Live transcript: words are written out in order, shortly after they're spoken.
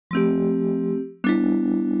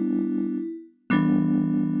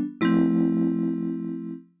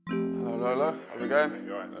going?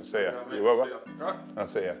 You all right? I see you. You well, bro? I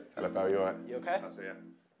see you. Hello, pal. You all right? You okay? I see you.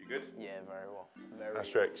 You good? Yeah, very well. Very well.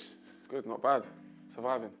 Fredericks. Good, not bad.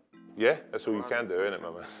 Surviving. Yeah, that's all you can do, isn't it,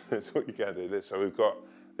 mama? That's all you can do. So we've got,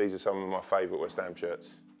 these are some of my favourite West Ham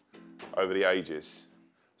shirts over the ages.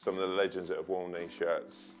 Some of the legends that have worn these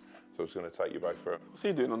shirts. So I was going to take you both through it. What's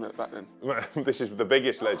he doing on it back then? This is the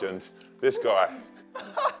biggest legend. This guy.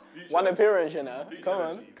 One appearance, you know. Come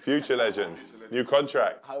on. Future legend. New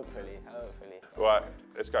contract. Hopefully, hopefully. Right,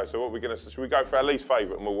 let's go. So what are we going to, should we go for our least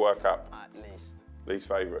favourite and we'll work up? At least. Least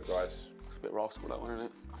favourite, guys. It's a bit rascal, that one, isn't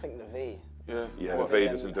it? I think the V. Yeah. Yeah, the V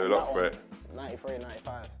doesn't do a lot for it. 93,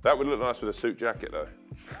 95. That would look nice with a suit jacket, though.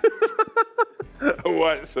 A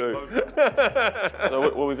white suit. So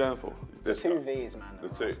what are we going for? The two Vs, man. The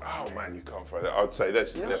two. Oh man, you can't throw that. I'd say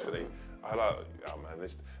this is definitely. I like. Oh man,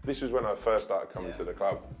 this was when I first started coming to the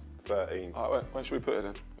club. 13. All right, where should we put it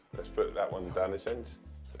then? Let's put that one down this end,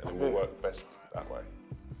 and then we'll work best that way.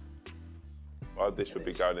 This would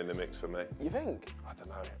be going in the mix for me. You think? I don't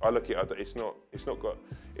know. I look at it. It's not got.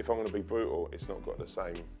 If I'm going to be brutal, it's not got the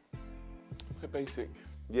same. A basic.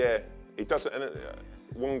 Yeah, it doesn't. And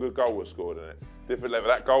one good goal was scored in it. Different level.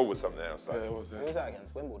 That goal was something else. Yeah, it was. Who was that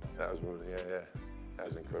against? Wimbledon? That was Wimbledon. Yeah. That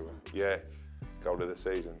was incredible. Yeah, goal of the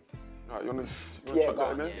season. Right, you want to Yeah, go that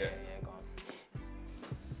on. again? Yeah, go on.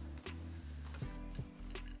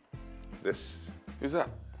 This. Who's that?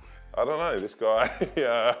 I don't know. This guy.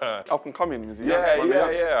 Yeah. Up and coming, is he? Yeah.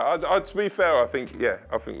 To be fair, I think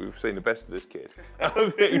we've seen the best of this kid. I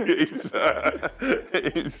think he's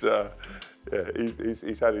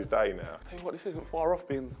had his day now. Tell you what, this isn't far off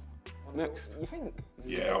being next. You think?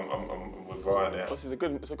 Yeah, I'm buying it. This is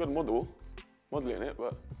it's a good modelling it,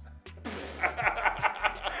 but.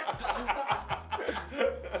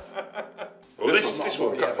 Well, this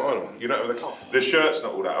World Cup final, you know, the shirt's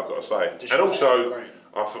not all that, I've got to say. And also,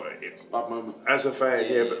 I thought, Bad moment. as a fan,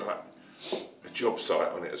 yeah, but like, a job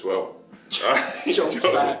site on it as well. Job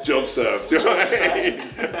site. Job served. Do you know what I mean?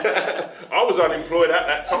 I was unemployed at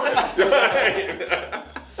that time. Do you know what I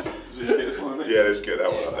mean? Yeah, let's get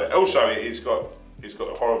that one up there. Also, he's got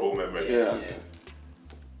a horrible memory. Yeah.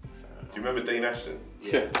 Do you remember Dean Ashton?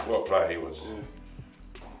 Yeah. What a player he was. Yeah.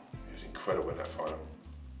 He was incredible in that final.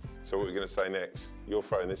 So what are we going to say next? You're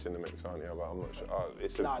throwing this in the mix, aren't you? But I'm not sure.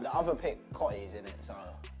 No, the other pick, Cotty's in it, so.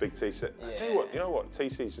 Big TC. Yeah. I tell you what,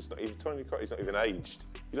 TC's just not even, Tony Cotty's not even aged.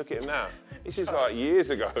 You look at him now. This is like years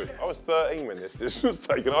ago. I was 13 when this was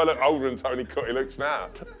taken. I look older than Tony Cotty looks now.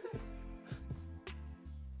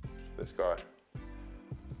 This guy.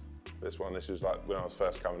 This one, this was like when I was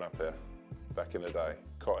first coming up here, back in the day.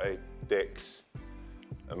 Cotty, Dix.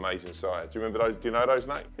 Amazing side. Do you remember those? Do you know those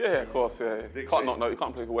names? Yeah, of course. Yeah. You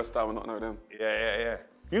can't play for West Ham and not know them. Yeah.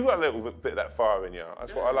 You got a little bit of that fire in you.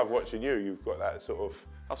 That's what I love watching you. You've got that sort of.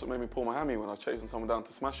 That's what made me pull my hammy when I was chasing someone down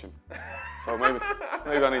to smash him. So maybe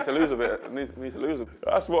I need to lose a bit. I need to lose a bit.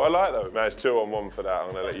 That's what I like though. Man, it's 2-on-1 for that.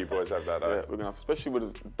 I'm gonna let you boys have that though. Yeah, we're gonna have, especially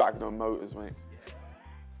with the Dagno motors, mate.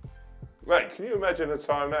 Mate, can you imagine a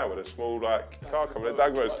time now with a small car company,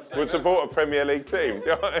 Dagmos, would support a Premier League team? Do you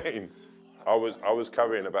know what I mean? I was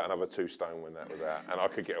carrying about another 2 stone when that was out, and I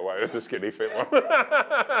could get away with the skinny fit one.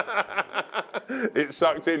 It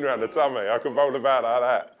sucked in round the tummy. I could roll about like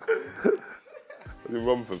that. I was in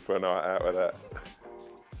Romford for a night out with that.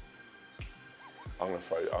 I'm gonna have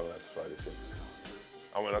to throw this in.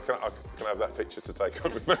 I mean, can I have that picture to take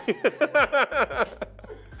on with me?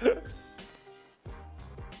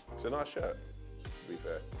 It's a nice shirt, to be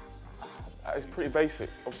fair. It's pretty basic.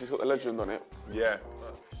 Obviously, it's got the legend on it. Yeah.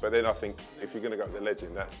 But then I think if you're going to go with the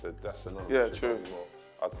legend, that's the Yeah, true.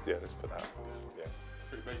 Yeah, let's put that. Yeah.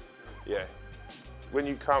 Pretty basic. Yeah. When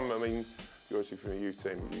you come, I mean, you're obviously from a youth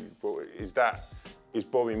team. Is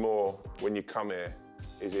Bobby Moore when you come here?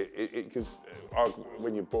 Is it because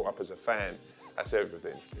when you're brought up as a fan, that's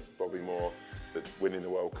everything. Bobby Moore, winning the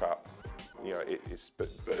World Cup. You know, it's. But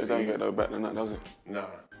it don't get no better than that, does it? No.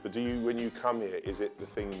 But when you come here, is it the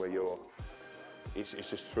thing where it's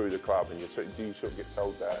just through the club and do you sort of get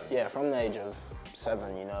told that? Yeah, from the age of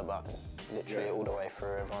 7, you know about him. Literally all the way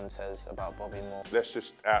through, everyone says about Bobby Moore. Let's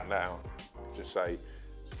just out now, just say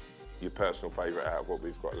your personal favourite out of what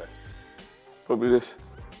we've got left. Probably this.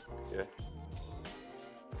 Yeah?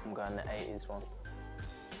 I'm going the 80s one.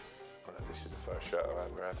 I know this is the first shirt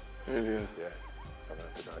I've ever had. Really? Yeah, so I'm going to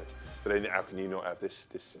have to know. But then how can you not have this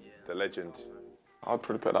the legend? I'd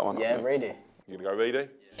probably put that one up. Yeah, Reedy. You going to go Reedy?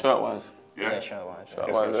 Shirt-wise? Yeah, shirt-wise.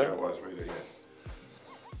 Shirt-wise, yeah? Shirt-wise, Reedy, yeah.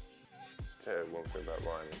 Tell you one thing about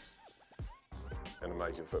Ryan, he's an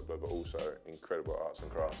amazing footballer, but also incredible arts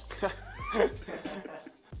and crafts. I'm going to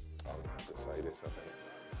have to say this, I think.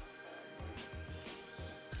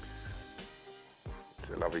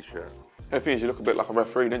 a lovely shirt. The thing is, you look a bit like a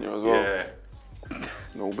referee, don't you, as well? Yeah.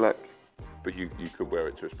 In all black. But you could wear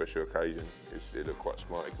it to a special occasion. It looked quite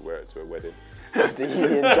smart. You could wear it to a wedding. With the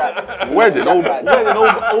Union Jack. Wedding, all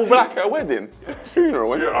black at a wedding?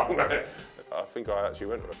 Funeral, innit? Yeah, I think I actually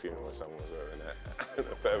went to a funeral where someone was wearing that.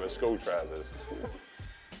 A pair of school trousers.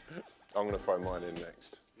 I'm going to throw mine in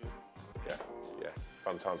next. Yeah.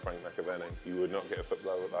 Fun time Frank McAvenny. You would not get a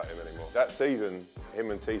footballer like him anymore. That season, him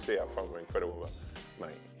and TC up front were incredible, but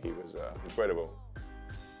mate, he was incredible.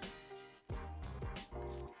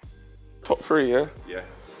 Top 3, yeah? Yeah.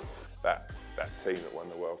 That team that won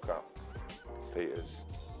the World Cup. Peters,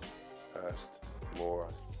 Hurst, Moura.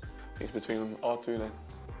 I think it's between our two then.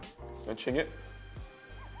 And Ching it?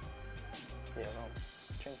 Yeah, no.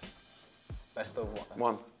 Ching. Best of what?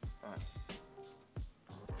 One. Alright.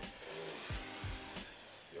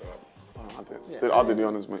 I did the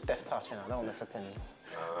honours, mate. Deft touch, you know, I don't want to flipping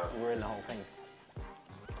ruin the whole thing.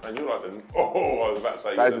 And you're like the, I was about to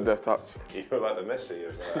say. That is a deft touch. You're like the Messi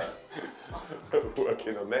of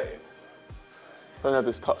working on netting. If I only had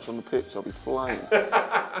this touch on the pitch, I'll be flying.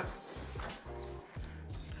 I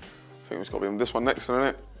think we've got to be on this one next, isn't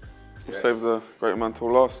it? We'll save the great man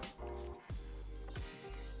till last.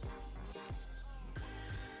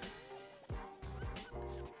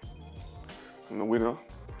 And the winner.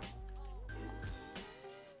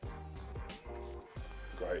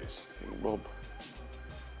 Greatest. Rob.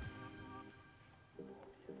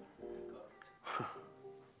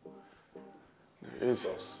 There it is.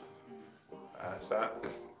 That's that.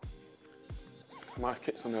 My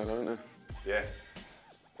kit's on there, though, isn't it? Yeah.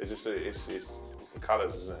 It's the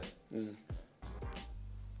colours, isn't it? Mm.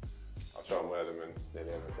 I try and wear them in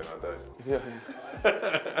nearly everything I do.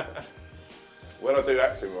 Yeah. When I do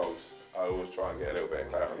acting roles, I always try and get a little bit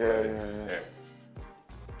of clout. Yeah.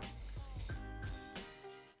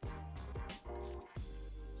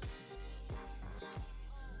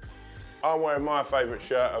 I'm wearing my favourite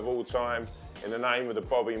shirt of all time in the name of the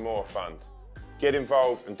Bobby Moore Fund. Get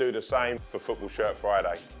involved and do the same for Football Shirt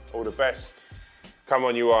Friday. All the best. Come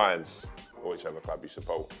on, you Irons, or whichever club you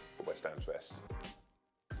support, for West Ham's best.